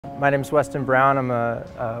My name is Weston Brown. I'm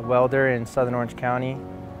a welder in Southern Orange County.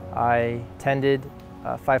 I attended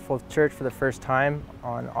Fivefold Church for the first time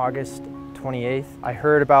on August 28th. I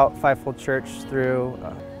heard about Fivefold Church through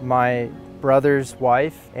my brother's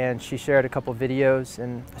wife, and she shared a couple videos,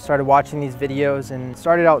 and I started watching these videos, and it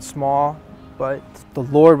started out small, but the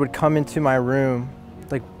Lord would come into my room.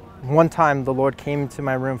 Like one time the Lord came into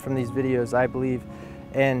my room from these videos, I believe,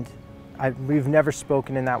 and we've never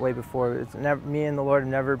spoken in that way before. Me and the Lord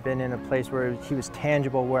have never been in a place where He was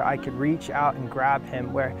tangible, where I could reach out and grab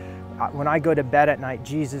Him, where when I go to bed at night,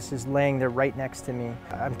 Jesus is laying there right next to me.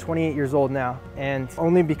 I'm 28 years old now, and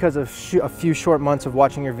only because of a few short months of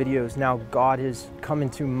watching your videos, now God has come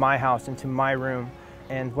into my house, into my room.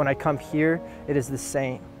 And when I come here, it is the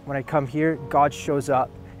same. When I come here, God shows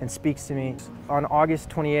up and speaks to me. On August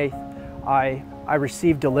 28th, I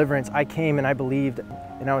received deliverance. I came and I believed,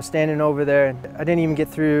 and I was standing over there, and I didn't even get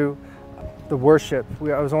through the worship.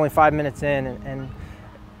 I was only 5 minutes in,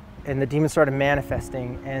 and the demons started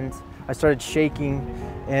manifesting, and I started shaking,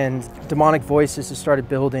 and demonic voices just started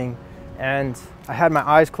building. And I had my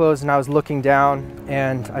eyes closed, and I was looking down,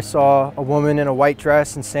 and I saw a woman in a white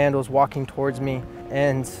dress and sandals walking towards me.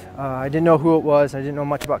 And I didn't know who it was. I didn't know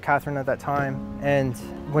much about Catherine at that time. And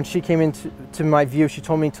when she came into my view, she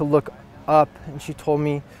told me to look up, and she told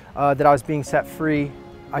me that I was being set free.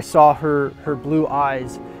 I saw her blue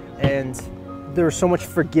eyes, and there was so much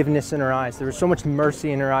forgiveness in her eyes. There was so much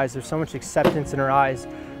mercy in her eyes. There's so much acceptance in her eyes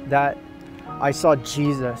that I saw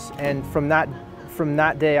Jesus. And from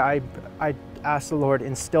that day, I asked the Lord,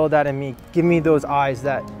 instill that in me. Give me those eyes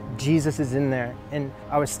that Jesus is in there. And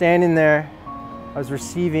I was standing there, I was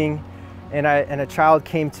receiving, and a child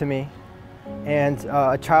came to me, and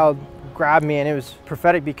a child grabbed me, and it was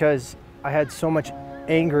prophetic because I had so much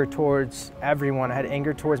anger towards everyone. I had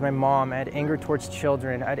anger towards my mom. I had anger towards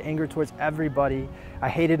children. I had anger towards everybody. I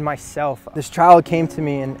hated myself. This child came to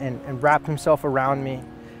me and wrapped himself around me,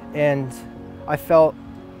 and I felt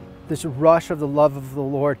this rush of the love of the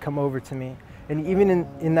Lord come over to me. And even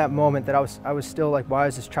in that moment, that I was still like, why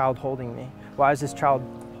is this child holding me? Why is this child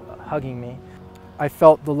hugging me? I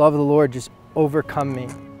felt the love of the Lord just overcome me.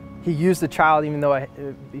 He used the child, even though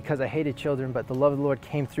because I hated children, but the love of the Lord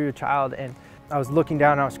came through the child, and I was looking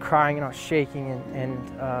down, and I was crying, and I was shaking, and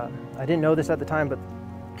I didn't know this at the time, but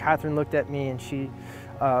Catherine looked at me, and she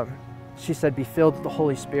said, "Be filled with the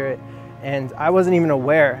Holy Spirit." And I wasn't even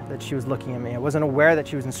aware that she was looking at me. I wasn't aware that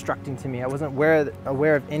she was instructing to me. I wasn't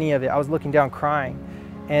aware of any of it. I was looking down crying.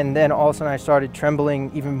 And then all of a sudden I started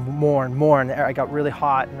trembling even more and more, and I got really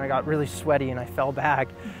hot, and I got really sweaty, and I fell back.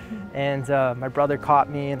 And my brother caught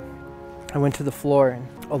me, and I went to the floor, and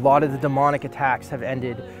a lot of the demonic attacks have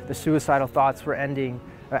ended. The suicidal thoughts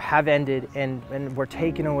have ended, and were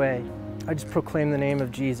taken away. I just proclaim the name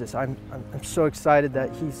of Jesus. I'm so excited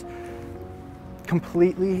that He's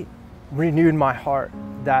completely renewed my heart,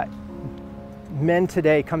 that men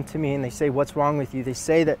today come to me and they say, "What's wrong with you?" They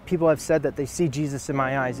say that people have said that they see Jesus in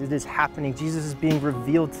my eyes. It is happening. Jesus is being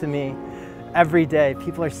revealed to me every day.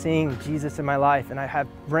 People are seeing Jesus in my life, and I have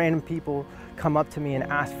random people come up to me and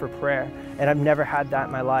ask for prayer. And I've never had that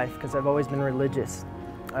in my life because I've always been religious.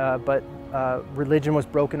 But religion was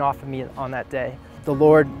broken off of me on that day. The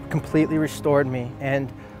Lord completely restored me,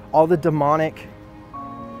 and all the demonic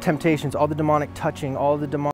temptations, all the demonic touching, all the demonic